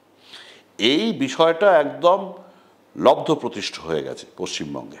 এই বিষয়টা একদম লব্ধ প্রতিষ্ঠ হয়ে গেছে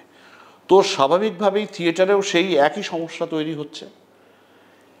পশ্চিমবঙ্গে। তো স্বাভাবিকভাবেই থিয়েটারেও সেই একই সমস্যা তৈরি হচ্ছে।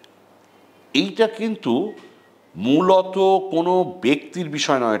 এইটা কিন্তু মূলত কোনো ব্যক্তির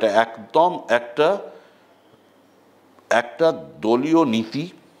বিষয় নয়, এটা একদম একটা দলীয় নীতি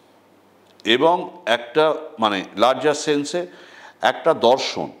এবং একটা মানে লার্জার সেন্সে একটা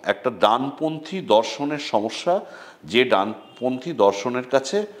দর্শন, একটা ডানপন্থী দর্শনের সমস্যা, যে ডানপন্থী দর্শনের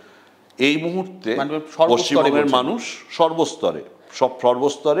কাছে এই মুহূর্তে পশ্চিমবঙ্গের মানুষ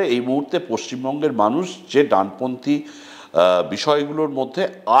সর্বস্তরে এই মুহূর্তে পশ্চিমবঙ্গের মানুষ যে ডানপন্থী বিষয়গুলোর মধ্যে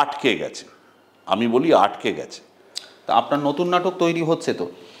আটকে গেছে, আমি বলি আটকে গেছে। তা আপনার নতুন নাটক তৈরি হচ্ছে তো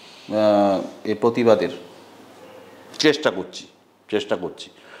এই প্রতিবাদের? চেষ্টা করছি।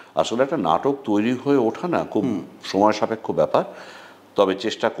 আসলে একটা নাটক তৈরি হয়ে ওঠা না খুব সময় সাপেক্ষ ব্যাপার, তবে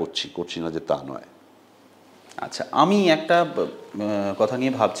চেষ্টা করছি না যে তা নয়। আচ্ছা, আমি একটা কথা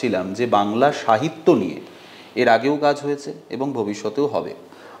নিয়ে ভাবছিলাম যে বাংলা সাহিত্য নিয়ে এর আগেও কাজ হয়েছে এবং ভবিষ্যতেও হবে।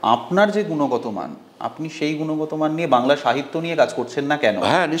 আপনার যে গুণগত মান, আপনি সেই গুণগত মান নিয়ে বাংলা সাহিত্য নিয়ে কাজ করছেন না কেন?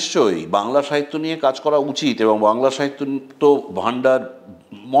 হ্যাঁ, নিশ্চয়ই বাংলা সাহিত্য নিয়ে কাজ করা উচিত, এবং বাংলা সাহিত্য তো ভাণ্ডার,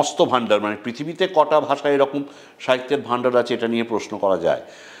 মস্ত ভাণ্ডার, মানে পৃথিবীতে কটা ভাষায় এরকম সাহিত্যের ভাণ্ডার আছে এটা নিয়ে প্রশ্ন করা যায়।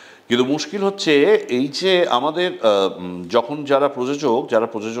 কিন্তু মুশকিল হচ্ছে এই যে আমাদের যখন যারা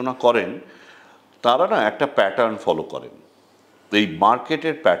প্রযোজনা করেন, তারা না একটা প্যাটার্ন ফলো করেন, এই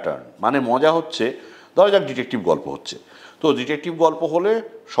মার্কেটের প্যাটার্ন। মানে মজা হচ্ছে, ধরা যাক ডিটেকটিভ গল্প হচ্ছে, তো ডিটেকটিভ গল্প হলে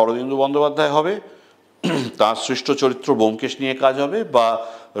শরদিন্দু বন্দ্যোপাধ্যায় হবে, তার সৃষ্ট চরিত্র ব্যোমকেশ নিয়ে কাজ হবে, বা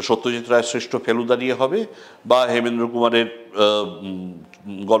সত্যজিৎ রায়ের সৃষ্ট ফেলুদা নিয়ে হবে, বা হেমেন্দ্র কুমারের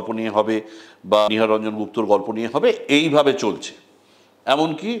গল্প নিয়ে হবে, বা নিহার রঞ্জন গুপ্তর গল্প নিয়ে হবে, এইভাবে চলছে।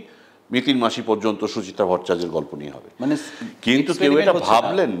 এমনকি মিতিন মাসি পর্যন্ত সুচিত্রা ভট্টাচার্যের গল্প নিয়ে হবে। মানে কিন্তু কেউ এটা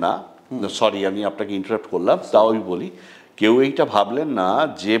ভাবলেন না, সরি আমি আপনাকে ইন্টারাপ্ট করলাম, তাও আমি বলি, কেউ এইটা ভাবলেন না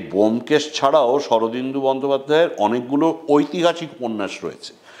যে ব্যোমকেশ ছাড়াও শরদিন্দু বন্দ্যোপাধ্যায়ের অনেকগুলো ঐতিহাসিক উপন্যাস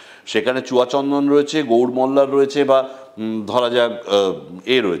রয়েছে, সেখানে চুয়াচন্দন রয়েছে, গৌড় মল্লার রয়েছে, বা ধরা যাক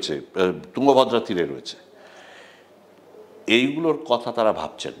রয়েছে তুঙ্গভদ্রা তীরে রয়েছে। এইগুলোর কথা তারা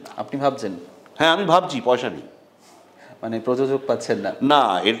ভাবছেন না। আপনি ভাবছেন? হ্যাঁ, আমি ভাবছি, পয়সা নেই, মানে প্রযোজক পাচ্ছেন না। না,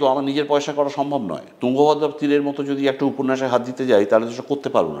 এর তো আমার নিজের পয়সা করা সম্ভব নয়। তুঙ্গভদ্রা তীরের মতো যদি একটা উপন্যাসে হাত দিতে যাই তাহলে তো করতে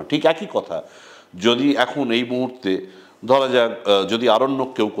পারবো না। ঠিক একই কথা যদি এখন এই মুহূর্তে ধরা যাক যদি আরণ্যক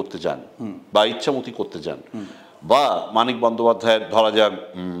কেউ করতে চান, বা ইচ্ছামতি করতে চান, বা মানিক বন্দ্যোপাধ্যায়ের ধরা যাক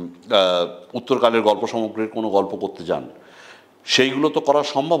উত্তরকালের গল্প সমগ্রের কোনো গল্প করতে চান, সেইগুলো তো করা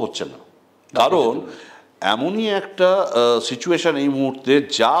সম্ভব হচ্ছে না। কারণ এমনই একটা সিচুয়েশন এই মুহূর্তে,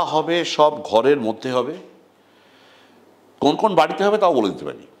 যা হবে সব ঘরের মধ্যে হবে। কোন কোন বাড়িতে হবে তাও বলে দিতে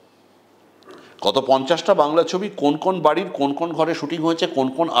পারি। গত 50টা বাংলা ছবি কোন কোন বাড়ির কোন কোন ঘরে শুটিং হয়েছে, কোন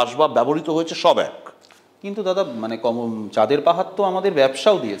কোন আসবাব ব্যবহৃত হয়েছে, সব এক। কিন্তু দাদা, মানে চাঁদের পাহাড় তো আমাদের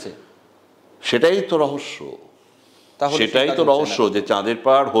ব্যবসাও দিয়েছে। সেটাই তো রহস্য, যে চাঁদের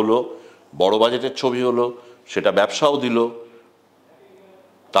পাহাড় হলো, বড় বাজেটের ছবি হলো, সেটা ব্যবসাও দিল,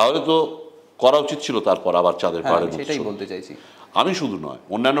 তাহলে তো করা উচিত ছিল তারপর আবার চাঁদের পাহাড়ের। সেটাই বলতে চাইছি। আমি শুধু নয়,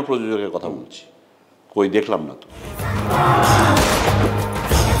 অন্যান্য প্রযোজকের কথা বলছি, কই দেখলাম না তো।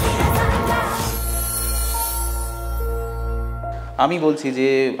 আমি বলছি যে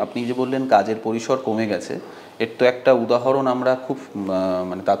আপনি যে বললেন কাজের পরিসর কমে গেছে, এর তো একটা উদাহরণ আমরা খুব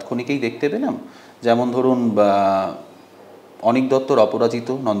মানে তাৎক্ষণিকেই দেখতে পেলাম। যেমন ধরুন অনিক দত্তর অপরাজিত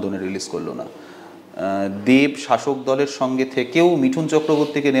নন্দনে রিলিজ করলো না, দেব শাসক দলের সঙ্গে থেকেও মিঠুন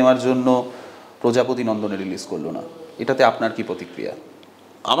চক্রবর্তীকে নেওয়ার জন্য প্রজাপতি নন্দনে রিলিজ করলো না। এটাতে আপনার কি প্রতিক্রিয়া?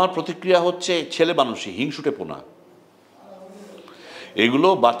 আমার প্রতিক্রিয়া হচ্ছে, ছেলে মানুষই হিংসুটে পোনা, এগুলো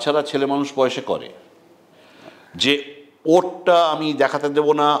বাচ্চারা ছেলে মানুষ বয়সে করে, যে ওরটা আমি দেখাতে দেব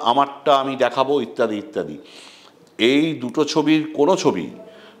না, আমারটা আমি দেখাবো, ইত্যাদি ইত্যাদি। এই দুটো ছবির কোনো ছবি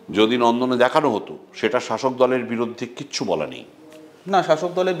যদি নন্দনে দেখানো হতো সেটা শাসক দলের বিরুদ্ধে কিচ্ছু বলা নেই। না,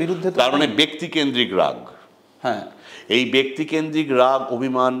 শাসক দলের বিরুদ্ধে তার মানে ব্যক্তিকেন্দ্রিক রাগ। হ্যাঁ, এই ব্যক্তিকেন্দ্রিক রাগ,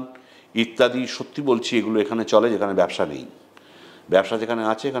 অভিমান ইত্যাদি, সত্যি বলছি, এগুলো এখানে চলে যেখানে ব্যবসা নেই। ব্যবসা যেখানে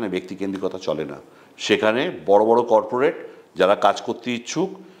আছে এখানে ব্যক্তিকেন্দ্রিকতা চলে না। সেখানে বড় বড় কর্পোরেট যারা কাজ করতে ইচ্ছুক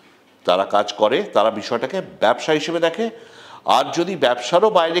তারা কাজ করে, তারা বিষয়টাকে ব্যবসা হিসেবে দেখে। আর যদি ব্যবসারও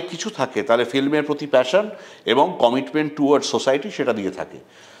বাইরে কিছু থাকে তাহলে ফিল্মের প্রতি প্যাশন এবং কমিটমেন্ট টুয়ার্ড সোসাইটি সেটা দিয়ে থাকে।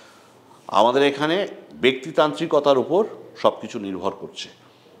 আমাদের এখানে ব্যক্তিতান্ত্রিকতার উপর সব কিছু নির্ভর করছে।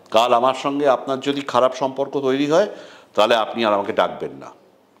 কাল আমার সঙ্গে আপনার যদি খারাপ সম্পর্ক তৈরি হয় তাহলে আপনি আর আমাকে ডাকবেন না,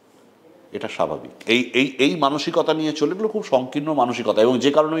 এটা স্বাভাবিক। এই মানসিকতা নিয়ে চলে গেলো, খুব সংকীর্ণ মানসিকতা। এবং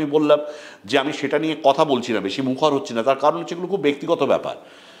যে কারণে আমি বললাম যে আমি সেটা নিয়ে কথা বলছি না, বেশি মুখর হচ্ছি না, তার কারণ হচ্ছে এগুলো খুব ব্যক্তিগত ব্যাপার।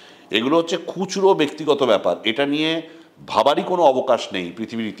 এগুলো হচ্ছে খুচরো ব্যক্তিগত ব্যাপার। এটা নিয়ে ভাবারই কোনো অবকাশ নেই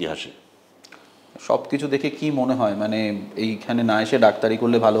পৃথিবীর ইতিহাসে। সব কিছু দেখে কি মনে হয়, মানে এইখানে না এসে ডাক্তারি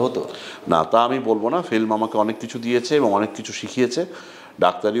করলে ভালো হতো? না, তা আমি বলবো না। ফিল্ম আমাকে অনেক কিছু দিয়েছে এবং অনেক কিছু শিখিয়েছে,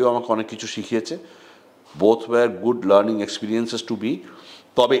 ডাক্তারিও আমাকে অনেক কিছু শিখিয়েছে। Both wire good learning experiences two B.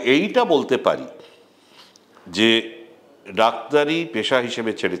 তবে এইটা বলতে পারি যে ডাক্তারি পেশা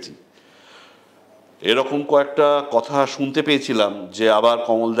হিসেবে ছেড়েছি। এরকম কয়েকটা কথা শুনতে পেয়েছিলাম যে আবার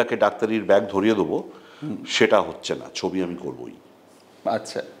কমলদাকে ডাক্তারির ব্যাগ ধরিয়ে দেবো, সেটা হচ্ছে না। ছবি আমি করবই।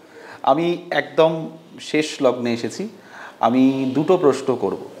 আচ্ছা, আমি একদম শেষ লগ্নে এসেছি। আমি দুটো প্রশ্ন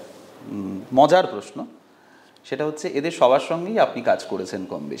করব, মজার প্রশ্ন। সেটা হচ্ছে, এদের সবার সঙ্গেই আপনি কাজ করেছেন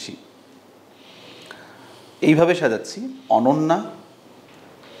কম বেশি। এইভাবে সাজাচ্ছি: অনন্যা,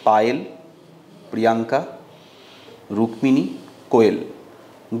 পায়েল, প্রিয়াঙ্কা, রুক্মিণী, কোয়েল।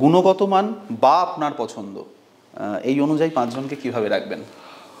 গুণগত মান বা আপনার পছন্দ, এই অনুযায়ী পাঁচজনকে কিভাবে রাখবেন?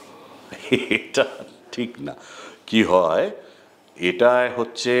 এটা ঠিক না। কি হয়, এটা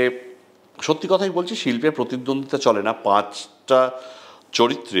হচ্ছে সত্যি কথাই বলছি, শিল্পের প্রতিদ্বন্দ্বিতা চলে না। 5টা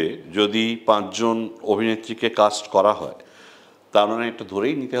চরিত্রে যদি 5জন অভিনেত্রীকে কাস্ট করা হয়, তার মানে এটা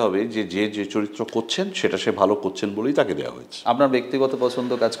ধরেই নিতে হবে যে যে চরিত্র করছেন সেটা সে ভালো করছেন বলেই তাকে দেওয়া হয়েছে। আপনার ব্যক্তিগত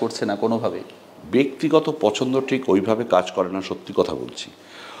পছন্দ কাজ করছে না কোনোভাবেই? ব্যক্তিগত পছন্দ ঠিক ওইভাবে কাজ করে না, সত্যি কথা বলছি।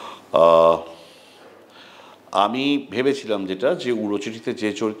 আমি ভেবেছিলাম যেটা, যে উড়োচিঠিতে যে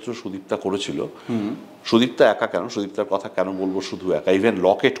চরিত্র সুদীপ্তা করেছিল, সুদীপ্তা একা কেন, সুদীপ্তার কথা কেন বলবো শুধু একা, ইভেন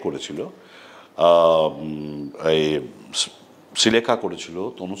লকেট করেছিল, শ্রীলেখা করেছিল,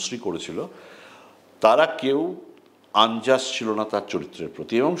 তনুশ্রী করেছিল, তারা কেউ আনজাস্ট ছিল না তার চরিত্রের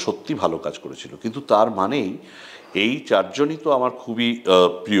প্রতি এবং সত্যি ভালো কাজ করেছিল। কিন্তু তার মানেই এই 4জনই তো আমার খুবই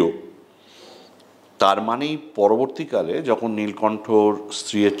প্রিয়। তার মানেই পরবর্তীকালে যখন নীলকণ্ঠর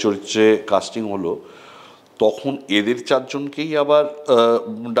স্ত্রীর চরিত্রে কাস্টিং হলো, তখন এদের 4জনকেই আবার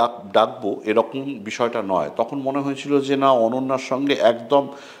ডাকবো এরকম বিষয়টা নয়। তখন মনে হয়েছিল যে না, অনন্যার সঙ্গে একদম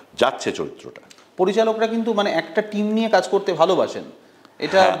যাচ্ছে চরিত্রটা। পরিচালকরা কিন্তু মানে একটা টিম নিয়ে কাজ করতে ভালোবাসেন।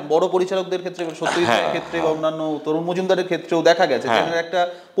 এটা বড় পরিচালকদের ক্ষেত্রে, সত্যজিতের ক্ষেত্রে বা অন্যান্য তরুণ মজুমদারের ক্ষেত্রেও দেখা গেছে যে একটা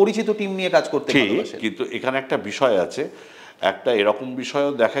পরিচিত টিম নিয়ে কাজ করতে ভালোবাসেন। কিন্তু এখানে একটা বিষয় আছে, একটা এরকম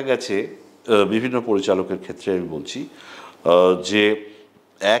বিষয়ও দেখা গেছে বিভিন্ন পরিচালকের ক্ষেত্রে, আমি বলছি যে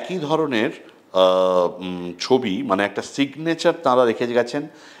একই ধরনের ছবি, মানে একটা সিগনেচার তাঁরা রেখে গেছেন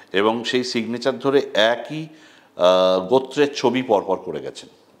এবং সেই সিগনেচার ধরে একই গোত্রের ছবি পরপর করে গেছেন।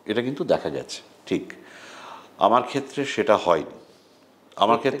 এটা কিন্তু দেখা গেছে। ঠিক আমার ক্ষেত্রে সেটা হয়নি।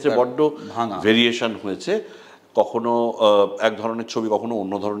 আমার ক্ষেত্রে বড্ড ভেরিয়েশন হয়েছে। কখনো এক ধরনের ছবি, কখনো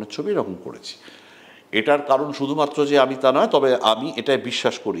অন্য ধরনের ছবি, এরকম করেছি। এটার কারণ শুধুমাত্র যে আমি তা নয়, তবে আমি এটাই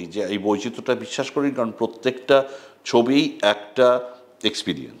বিশ্বাস করি যে এই বৈচিত্র্যটা বিশ্বাস করি, কারণ প্রত্যেকটা ছবিই একটা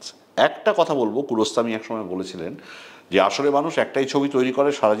এক্সপিরিয়েন্স। একটা কথা বলবো, কুরস্তামি একসময় বলেছিলেন যে আসলে মানুষ একটাই ছবি তৈরি করে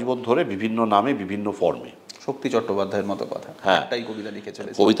সারা জীবন ধরে, বিভিন্ন নামে, বিভিন্ন ফর্মে। শক্তি চট্টোপাধ্যায়ের মতো কথা। হ্যাঁ, একটাই কবিতা লিখে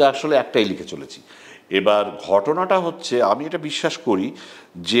চলেছি, কবিতা আসলে একটাই লিখে চলেছি। এবার ঘটনাটা হচ্ছে, আমি এটা বিশ্বাস করি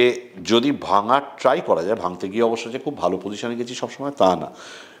যে যদি ভাঙার ট্রাই করা যায়, ভাঙতে গিয়ে অবশ্য যে খুব ভালো পজিশনে গেছি সবসময় তা না,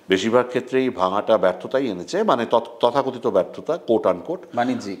 বেশিরভাগ ক্ষেত্রেই ভাঙাটা ব্যর্থতাই এনেছে, মানে তথাকথিত ব্যর্থতা, কোট আনকোট,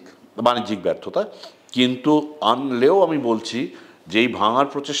 বাণিজ্যিক ব্যর্থতা। কিন্তু আনলেও আমি বলছি যে এই ভাঙার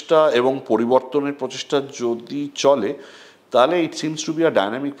প্রচেষ্টা এবং পরিবর্তনের প্রচেষ্টা যদি চলে, তাহলে it seems to be a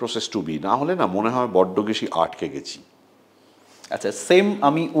dynamic process to B. না হলে না মনে হয় বড্ড বেশি আটকে গেছি। আচ্ছা, সেম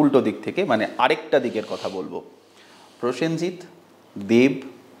আমি উল্টো দিক থেকে, মানে আরেকটা দিকের কথা বলবো। প্রসেনজিৎ, দেব,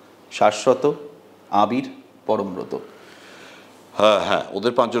 শাশ্বত, আবির, পরমব্রত। হ্যাঁ,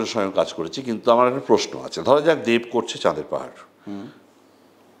 ওদের 5জনের সঙ্গে কাজ করেছি। কিন্তু আমার একটা প্রশ্ন আছে। ধরা যাক দেব করছে চাঁদের পাহাড়,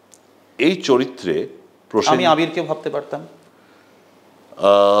 এই চরিত্রে আমি আবিরকে ভাবতে পারতাম।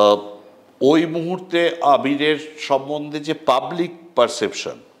 ওই মুহূর্তে আবিরের সম্বন্ধে যে পাবলিক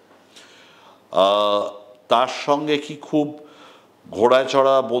পারসেপশন, তার সঙ্গে কি খুব ঘোড়ায়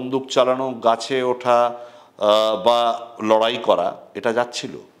চড়া, বন্দুক চালানো, গাছে ওঠা, বা লড়াই করা, এটা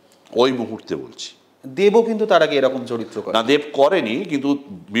যাচ্ছিল ওই মুহূর্তে বলছি। দেবও কিন্তু তার আগে এরকম চরিত্র করে না, দেব করেনি, কিন্তু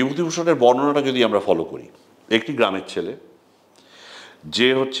বিভূতিভূষণের বর্ণনাটা যদি আমরা ফলো করি, একটি গ্রামের ছেলে যে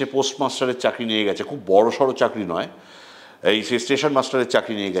হচ্ছে পোস্টমাস্টারের চাকরি নিয়ে গেছে, খুব বড় সড়ো চাকরি নয়, এই সে স্টেশন মাস্টারের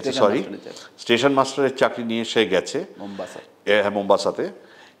চাকরি নিয়ে গেছে, স্টেশন মাস্টারের চাকরি নিয়ে সে গেছে হ্যাঁ মোম্বাসাতে,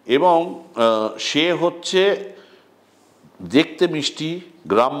 এবং সে হচ্ছে দেখতে মিষ্টি,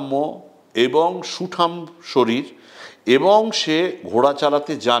 গ্রাম্য এবং সুঠাম শরীর, এবং সে ঘোড়া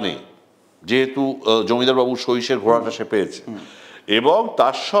চালাতে জানে, যেহেতু জমিদারবাবুর সহিসের ঘোড়াটা সে পেয়েছে, এবং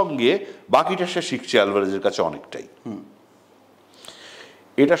তার সঙ্গে বাকিটা সে শিখছে অ্যালভারেজের কাছে অনেকটাই।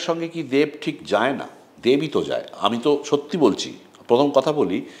 এটার সঙ্গে কি দেব ঠিক যায় না? দেবই তো যায়। আমি তো সত্যি বলছি, প্রথম কথা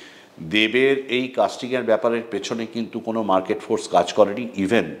বলি, দেবের এই কাস্টিংয়ের ব্যাপারের পেছনে কিন্তু কোনো মার্কেট ফোর্স কাজ করেনি।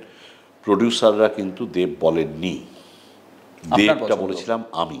 ইভেন প্রডিউসাররা কিন্তু দেব বলেননি, দেবটা বলেছিলাম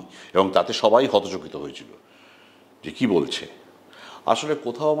আমি, এবং তাতে সবাই হতচকিত হয়েছিল যে কি বলছে। আসলে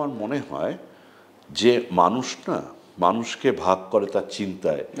কোথাও আমার মনে হয় যে মানুষ না মানুষকে ভাগ করে তার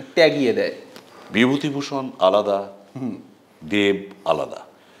চিন্তায়, ত্যাগিয়ে দেয়। বিভূতিভূষণ আলাদা, দেব আলাদা।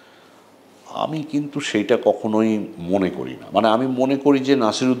 আমি কিন্তু সেইটা কখনোই মনে করি না। মানে আমি মনে করি যে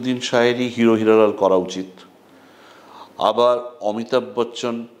নাসিরুদ্দিন শাহেরই হিরো হিরালাল করা উচিত, আবার অমিতাভ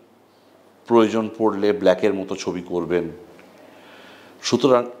বচ্চন প্রয়োজন পড়লে ব্ল্যাকের মতো ছবি করবেন।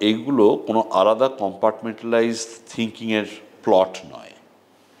 সুতরাং এইগুলো কোনো আলাদা কম্পার্টমেন্টালাইজ থিঙ্কিংয়ের প্লট নয়,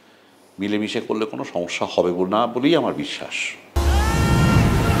 মিলেমিশে করলে কোনো সমস্যা হবে না বলেই আমার বিশ্বাস।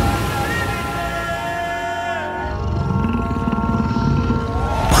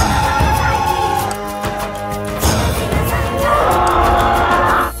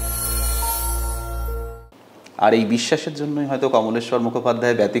 আর এই বিশ্বাসের জন্যই হয়তো কমলেশ্বর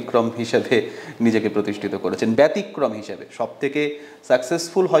মুখোপাধ্যায় ব্যতিক্রম হিসেবে নিজেকে প্রতিষ্ঠিত করেছেন। ব্যতিক্রম হিসেবে সব থেকে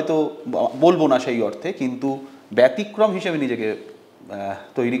সাকসেসফুল হয়তো বলবো না সেই অর্থে, কিন্তু ব্যতিক্রম হিসেবে নিজেকে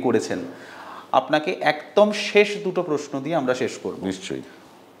তৈরি করেছেন। আপনাকে একদম শেষ দুটো প্রশ্ন দিয়ে আমরা শেষ করব। নিশ্চয়ই।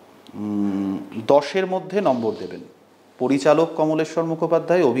 10-এর মধ্যে নম্বর দেবেন। পরিচালক কমলেশ্বর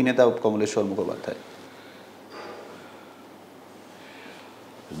মুখোপাধ্যায়, অভিনেতা কমলেশ্বর মুখোপাধ্যায়।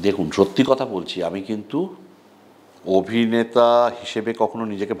 দেখুন, সত্যি কথা বলছি, আমি কিন্তু অভিনেতা হিসেবে কখনো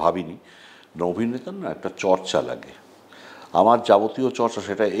নিজেকে ভাবিনি। অভিনেতার না একটা চর্চা লাগে, আমার যাবতীয় চর্চা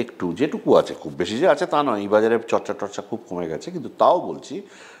সেটা একটু যেটুকু আছে, খুব বেশি যে আছে তা নয়, এই বাজারে চর্চা খুব কমে গেছে, কিন্তু তাও বলছি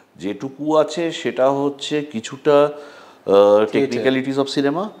যেটুকু আছে সেটা হচ্ছে কিছুটা টেকনিক্যালিটিস অফ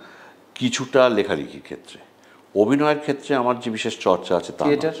সিনেমা, কিছুটা লেখালেখির ক্ষেত্রে। অভিনয়ের ক্ষেত্রে আমার যে বিশেষ চর্চা আছে তা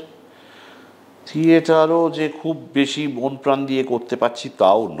থিয়েটারও যে খুব বেশি মন প্রাণ দিয়ে করতে পারছি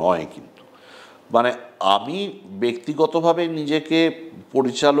তাও নয়, কিন্তু মানে আমি ব্যক্তিগতভাবে নিজেকে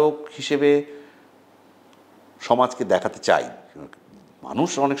পরিচালক হিসেবে সমাজকে দেখাতে চাই। মানুষ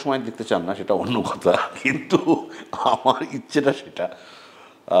অনেক সময় দেখতে চান না, সেটা অন্য কথা, কিন্তু আমার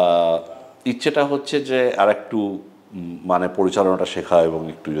ইচ্ছেটা হচ্ছে যে আর একটু মানে পরিচালনাটা শেখা, এবং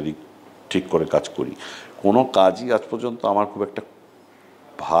একটু যদি ঠিক করে কাজ করি। কোনো কাজই আজ পর্যন্ত আমার খুব একটা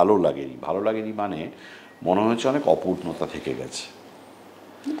ভালো লাগেনি মানে মনে হয়েছে অনেক অপূর্ণতা থেকে গেছে।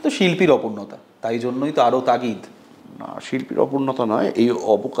 তো শিল্পীর অপূর্ণতা, তাই জন্যই তো আরও তাগিদ। না, শিল্পীর অপূর্ণতা নয়, এই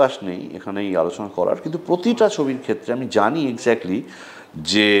অবকাশ নেই এখানে এই আলোচনা করার, কিন্তু প্রতিটা ছবির ক্ষেত্রে আমি জানি এক্স্যাক্টলি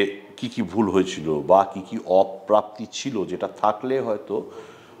যে কি ভুল হয়েছিল বা কি অপ্রাপ্তি ছিল, যেটা থাকলে হয়তো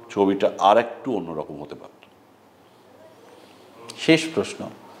ছবিটা আর একটু অন্যরকম হতে পারত। শেষ প্রশ্ন,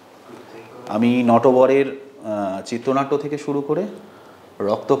 আমি নটবরের চিত্রনাট্য থেকে শুরু করে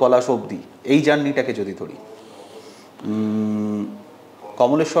রক্তপলাশ অবধি এই জার্নিটাকে যদি ধরি,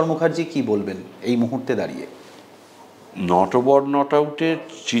 কমলেশ্বর মুখার্জি কি বলবেন এই মুহূর্তে দাঁড়িয়ে? নটবর নট আউটের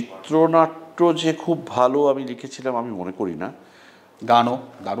চিত্রনাট্য যে খুব ভালো আমি লিখেছিলাম আমি মনে করি না। গানও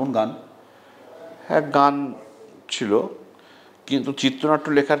দারুণ গান, হ্যাঁ গান ছিল, কিন্তু চিত্রনাট্য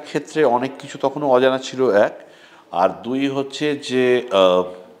লেখার ক্ষেত্রে অনেক কিছু তখনও অজানা ছিল, এক। আর দুই হচ্ছে যে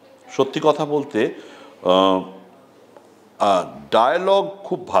সত্যি কথা বলতে ডায়ালগ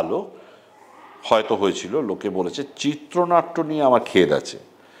খুব ভালো হয়তো হয়েছিল, লোকে বলেছে। চিত্রনাট্য নিয়ে আমার খেদ আছে।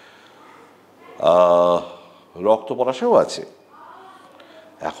 রক্তপলাশেও আছে,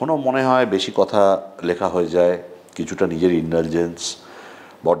 এখনও মনে হয় বেশি কথা লেখা হয়ে যায়, কিছুটা নিজের ইন্টেলিজেন্স,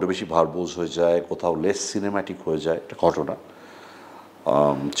 বড্ড বেশি ভার্বোজ হয়ে যায়, কোথাও লেস সিনেম্যাটিক হয়ে যায়, একটা ঘটনা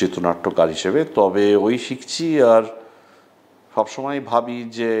চিত্রনাট্যকার হিসেবে। তবে ওই শিখছি, আর সবসময় ভাবি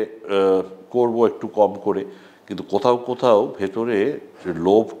যে করব একটু কম করে, কিন্তু কোথাও ভেতরে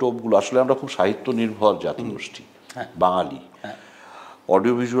লোভ টোভগুলো, আসলে আমরা খুব সাহিত্য নির্ভর জাতি গোষ্ঠী বাঙালি,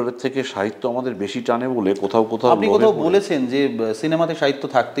 অডিও ভিজুয়ালের থেকে সাহিত্য আমাদের বেশি টানে বলে কোথাও আপনি কোথাও বলেছেন যে সিনেমাতে সাহিত্য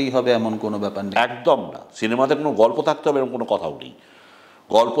থাকতেই হবে এমন কোনো ব্যাপার নেই। একদম না, সিনেমাতে কোনো গল্প থাকতে হবে এরকম কোনো কথাও নেই।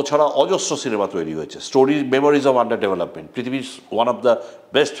 গল্প ছাড়া অজস্র সিনেমা তৈরি হয়েছে। Story memories of under development, পৃথিবীর one of the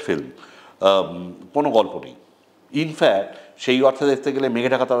best film, কোনো গল্প নেই। ইনফ্যাক্ট সেই অর্থে দেখতে গেলে মেঘে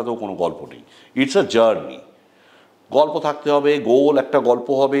ঢাকা তারাতেও কোনো গল্প নেই। It's a journey. গল্প থাকতে হবে, গোল একটা গল্প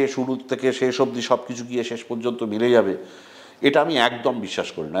হবে, শুরু থেকে শেষ অবধি সব কিছু গিয়ে শেষ পর্যন্ত মিলে যাবে, এটা আমি একদম বিশ্বাস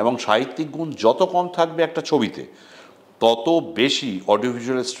করি না। এবং সাহিত্যিক গুণ যত কম থাকবে একটা ছবিতে, তত বেশি অডিও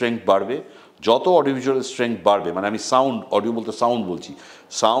ভিজুয়াল স্ট্রেংথ বাড়বে। যত অডিও ভিজুয়াল স্ট্রেংথ বাড়বে, মানে আমি সাউন্ড, অডিও বলতে সাউন্ড বলছি,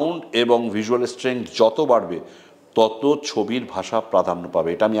 সাউন্ড এবং ভিজুয়াল স্ট্রেংথ যত বাড়বে তত ছবির ভাষা প্রাধান্য পাবে,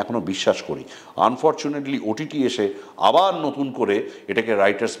 এটা আমি এখনও বিশ্বাস করি। আনফর্চুনেটলি ওটিটি এসে আবার নতুন করে এটাকে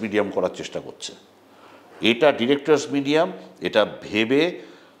রাইটার্স মিডিয়াম করার চেষ্টা করছে। এটা ডিরেক্টর্স মিডিয়াম, এটা ভেবে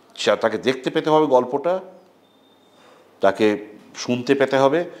তাকে দেখতে পেতে হবে, গল্পটা তাকে শুনতে পেতে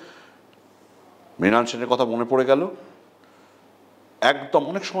হবে। মৃণাল সেনের কথা মনে পড়ে গেল, একদম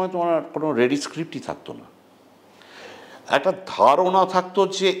অনেক সময় তোমার কোনো রেডি স্ক্রিপ্টই থাকতো না, একটা ধারণা থাকতো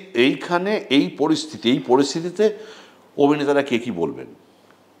যে এইখানে এই পরিস্থিতিতে অভিনেতারা কে কী বলবেন,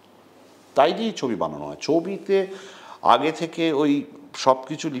 তাই দিয়েই ছবি বানানো হয়। ছবিতে আগে থেকে ওই সব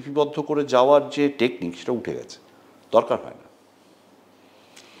কিছু লিপিবদ্ধ করে যাওয়ার যে টেকনিক, সেটা উঠে গেছে, দরকার হয় না।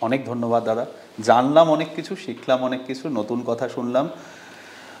 অনেক ধন্যবাদ দাদা, জানলাম অনেক কিছু, শিখলাম অনেক কিছু, নতুন কথা শুনলাম।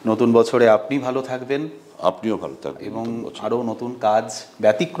 নতুন বছরে আপনি ভালো থাকবেন, আপনিও ভালো থাকবেন এবং আরও নতুন কাজ,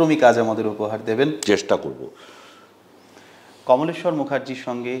 ব্যতিক্রমী কাজ আমাদের উপহার দেবেন, চেষ্টা করব। কমলেশ্বর মুখার্জির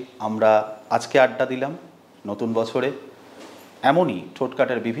সঙ্গে আমরা আজকে আড্ডা দিলাম। নতুন বছরে এমনই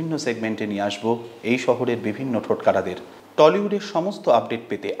ঠোঁটকাটার বিভিন্ন সেগমেন্টে নিয়ে আসবো এই শহরের বিভিন্ন ঠোঁটকাটাদের। টলিউডের সমস্ত আপডেট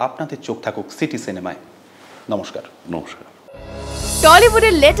পেতে আপনাদের চোখ থাকুক সিটি সিনেমায়। নমস্কার। নমস্কার।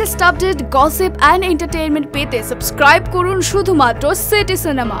 টলিউডের latest update, gossip and entertainment পেতে সাবস্ক্রাইব করুন শুধুমাত্র সিটি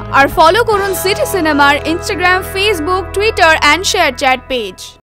সিনেমা, আর ফলো করুন সিটি সিনেমার Instagram, Facebook, Twitter and share chat page.